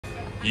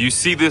You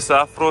see this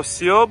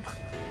Afrosiyob?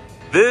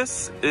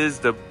 This is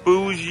the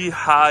bougie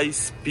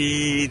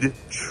high-speed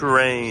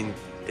train.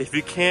 If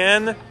you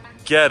can,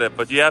 get it,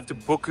 but you have to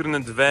book it in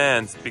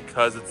advance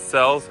because it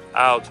sells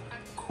out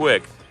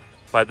quick.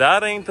 But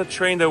that ain't the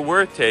train that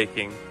we're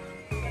taking.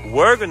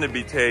 We're gonna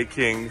be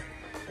taking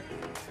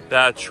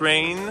that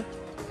train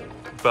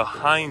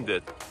behind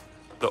it.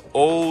 The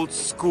old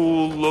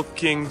school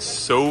looking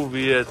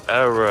Soviet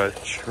era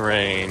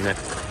train.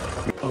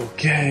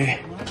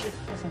 Okay,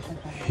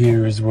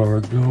 here's where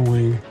we're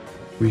going.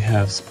 We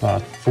have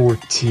spot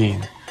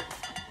 14,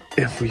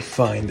 if we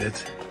find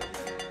it.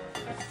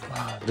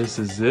 This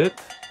is it.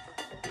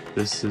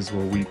 This is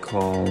what we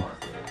call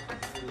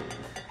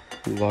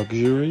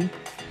luxury.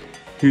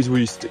 Here's where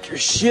you stick your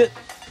shit.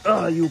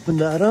 You open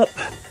that up.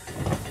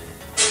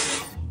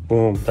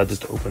 Boom, that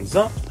just opens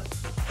up.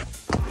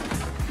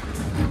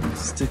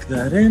 Stick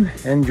that in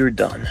and you're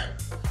done.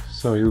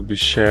 So you'll be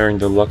sharing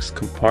the luxe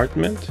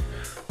compartment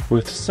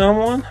with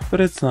someone,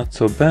 but it's not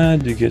so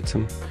bad. You get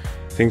some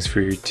things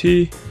for your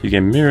tea, you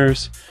get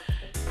mirrors,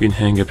 you can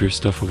hang up your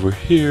stuff over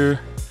here,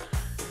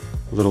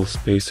 a little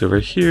space over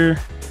here.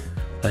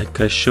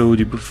 Like I showed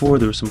you before,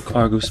 there was some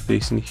cargo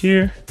space in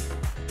here.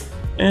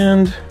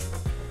 And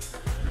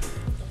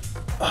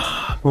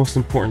most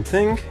important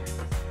thing,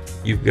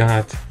 you've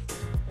got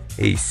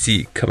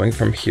AC coming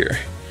from here.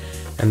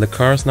 And the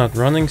car's not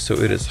running, so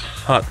it is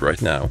hot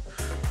right now,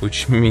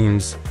 which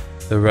means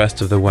the rest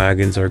of the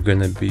wagons are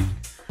gonna be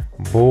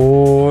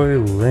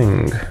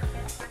boiling.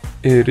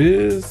 It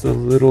is a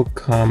little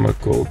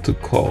comical to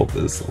call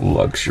this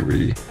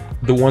luxury.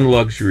 The one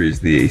luxury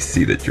is the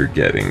AC that you're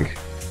getting.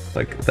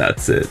 Like,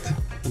 that's it.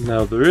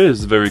 Now there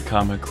is, very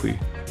comically,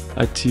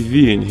 a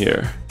TV in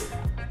here,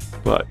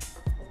 but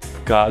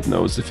God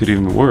knows if it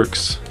even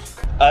works.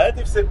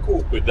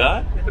 Coupe,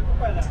 да?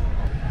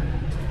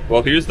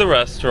 Well, here's the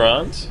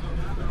restaurant.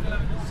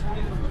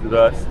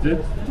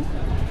 Zdrasty.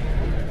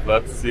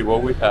 Let's see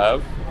what we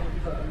have.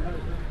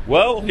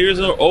 Well, here's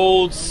our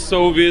old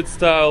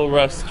Soviet-style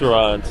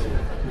restaurant.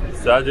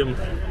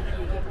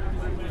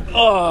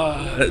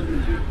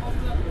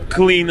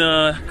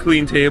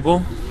 Clean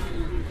table.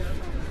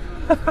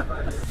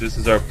 This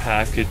is our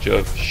package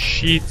of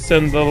sheets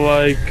and the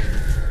like.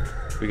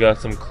 We got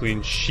some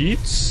clean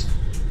sheets.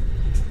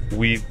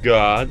 We've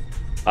got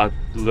a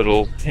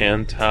little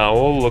hand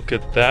towel, look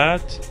at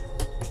that.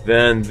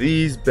 Then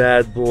these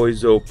bad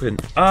boys open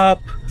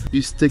up.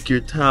 You stick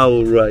your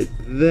towel right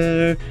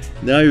there.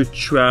 Now you're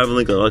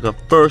traveling like a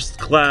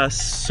first-class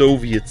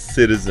Soviet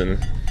citizen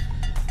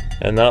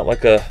and not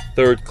like a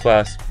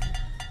third-class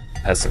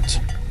peasant.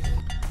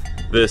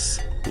 This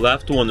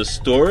left one is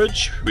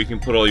storage. We can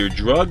put all your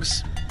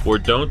drugs, or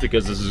don't,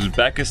 because this is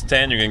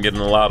Uzbekistan. You're gonna get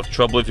in a lot of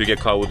trouble if you get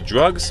caught with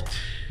drugs.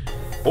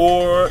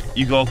 Or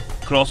you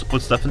could also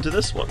put stuff into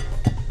this one.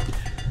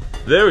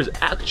 There is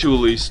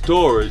actually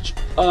storage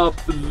up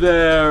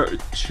there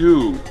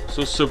too.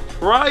 So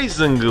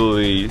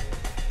surprisingly,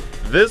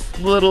 this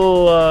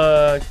little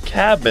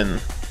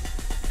cabin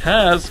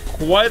has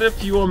quite a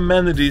few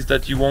amenities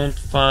that you won't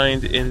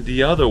find in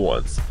the other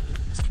ones.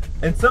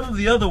 In some of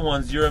the other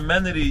ones, your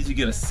amenities, you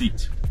get a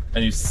seat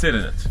and you sit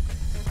in it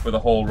for the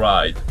whole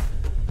ride.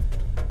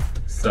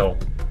 So,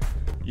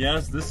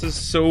 yes, this is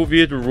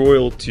Soviet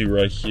royalty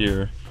right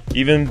here.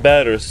 Even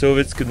better,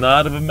 Soviets could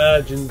not have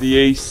imagined the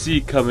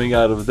AC coming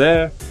out of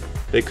there.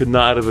 They could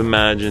not have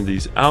imagined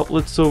these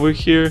outlets over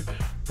here.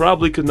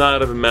 Probably could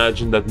not have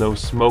imagined that no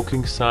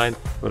smoking sign.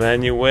 But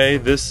anyway,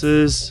 this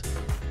is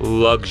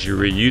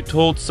luxury. You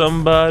told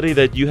somebody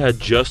that you had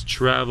just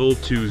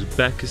traveled to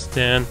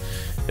Uzbekistan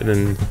in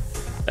an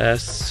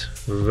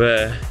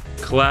SV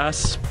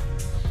class,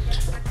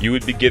 you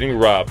would be getting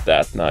robbed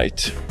that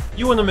night.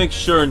 You want to make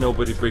sure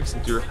nobody breaks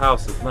into your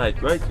house at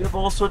night, right? You have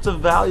all sorts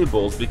of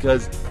valuables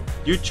because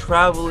you're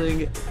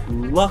traveling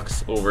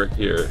luxe over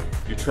here.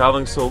 You're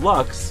traveling so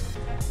luxe,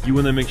 you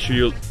want to make sure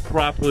you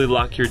properly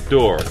lock your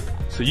door.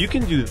 So you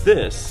can do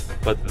this,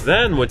 but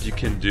then what you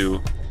can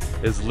do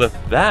is lift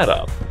that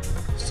up.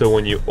 So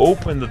when you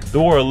open the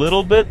door a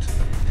little bit,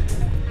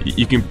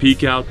 you can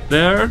peek out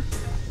there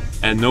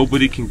and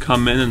nobody can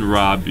come in and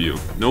rob you.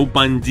 No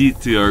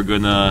banditi are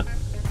gonna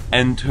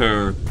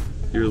enter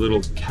your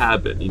little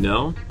cabin, you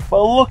know?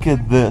 But look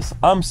at this.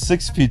 I'm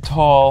 6 feet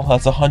tall,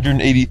 that's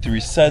 183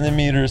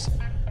 centimeters.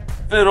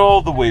 Fit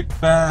all the way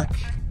back,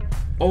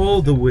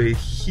 all the way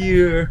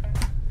here.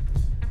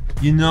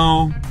 You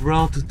know,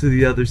 relative to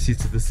the other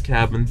seats of this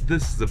cabin,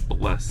 this is a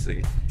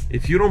blessing.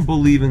 If you don't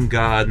believe in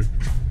God,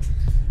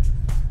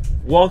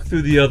 walk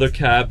through the other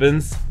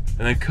cabins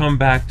and then come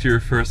back to your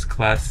first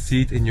class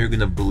seat and you're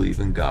gonna believe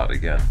in God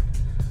again.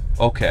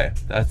 Okay,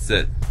 that's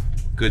it.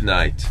 Good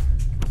night.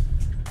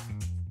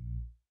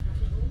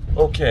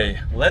 Okay,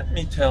 let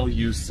me tell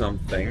you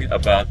something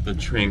about the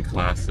train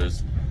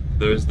classes.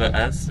 There's the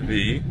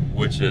SV,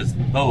 which is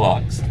the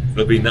luxe.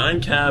 There'll be 9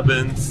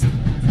 cabins.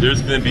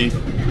 There's gonna be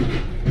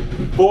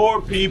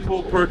 4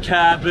 people per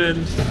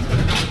cabin.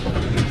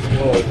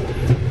 Whoa.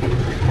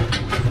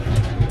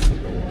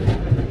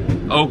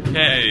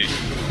 Okay.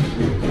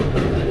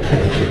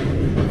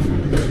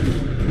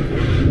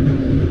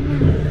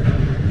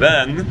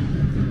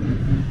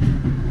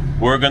 Then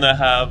we're gonna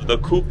have the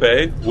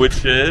coupe,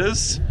 which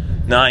is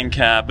 9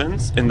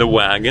 cabins in the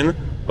wagon,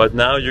 but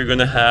now you're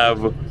gonna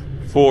have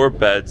 4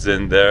 beds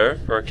in there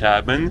for a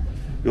cabin.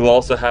 You'll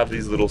also have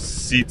these little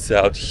seats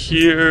out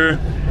here.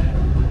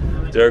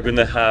 They're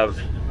gonna have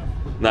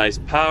nice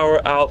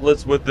power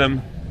outlets with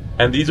them,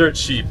 and these are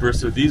cheaper,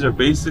 so these are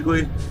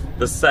basically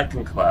the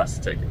second class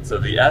tickets. So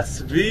the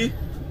SV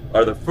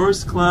are the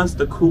first class,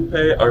 the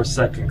coupe are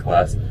second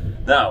class.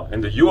 Now, in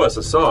the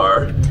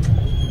USSR,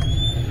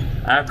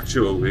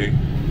 actually,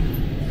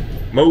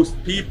 most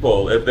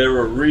people, if they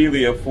were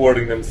really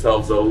affording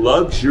themselves a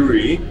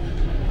luxury,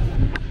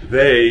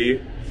 they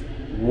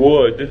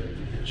would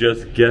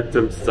just get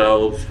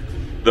themselves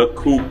the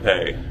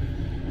coupe.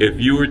 If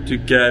you were to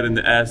get an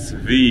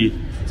SV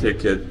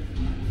ticket,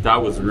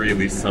 that was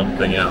really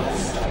something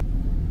else.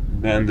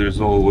 Then there's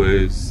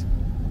always,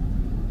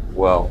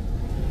 well,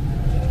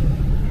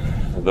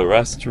 the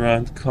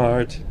restaurant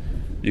cart.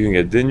 You can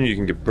get dinner, you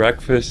can get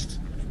breakfast.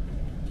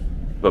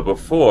 But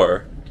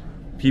before,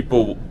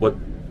 people, what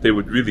they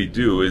would really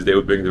do is they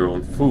would bring their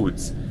own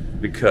foods,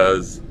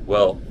 because,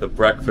 well, the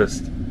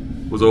breakfast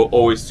was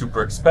always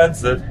super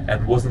expensive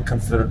and wasn't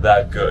considered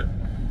that good.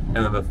 And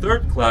then the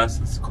third class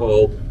is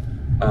called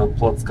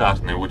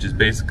Platskartny, which is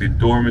basically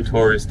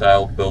dormitory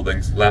style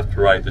buildings, left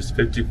to right. There's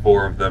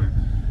 54 of them,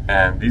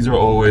 and these are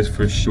always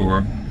for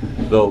sure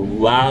the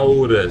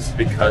loudest,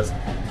 because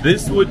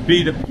this would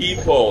be the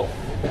people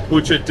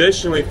who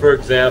traditionally, for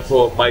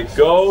example,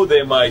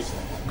 they might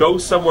go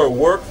somewhere,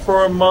 work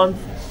for a month,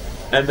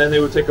 and then they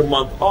would take a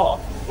month off.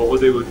 But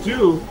what they would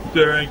do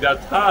during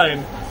that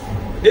time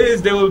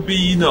is they would be,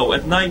 you know,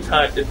 at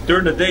nighttime,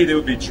 during the day they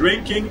would be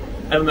drinking,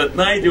 and at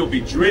night they would be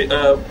during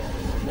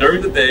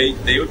the day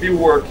they would be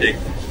working,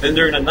 and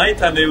during the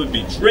nighttime they would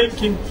be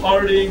drinking,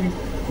 partying,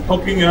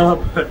 hooking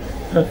up,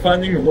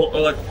 finding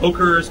like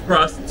hookers,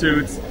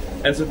 prostitutes,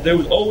 and so they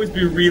would always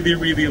be really,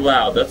 really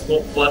loud. That's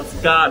called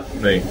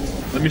Platskartny.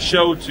 Let me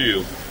show it to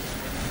you.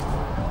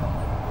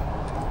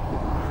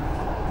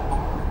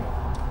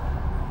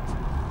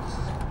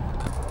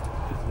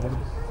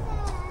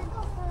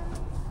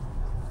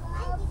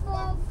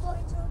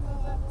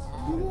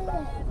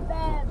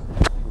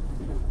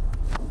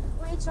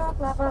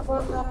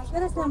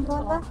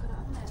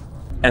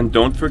 And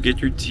don't forget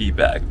your tea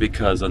bag,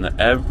 because on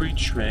every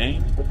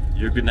train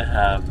you're gonna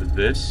have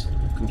this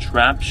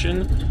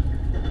contraption.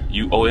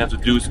 All you have to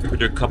do is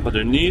put your cup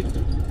underneath,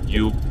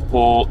 you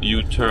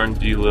turn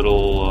the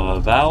little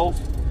valve,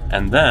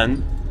 and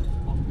then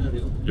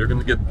you're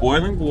gonna get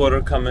boiling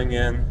water coming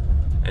in,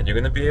 and you're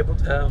gonna be able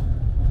to have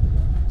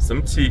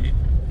some tea.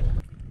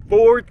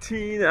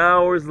 14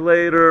 hours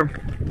later,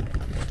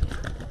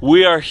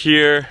 we are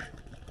here.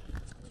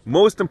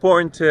 Most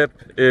important tip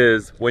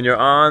is when you're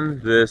on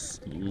this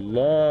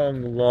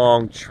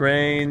long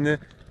train,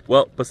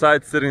 well,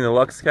 besides sitting in the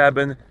Lux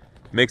cabin,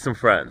 make some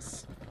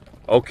friends.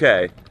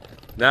 Okay,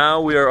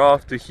 now we are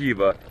off to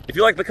Khiva. If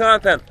you like the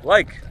content,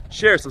 like,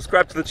 share,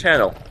 subscribe to the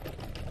channel.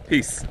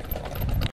 Peace.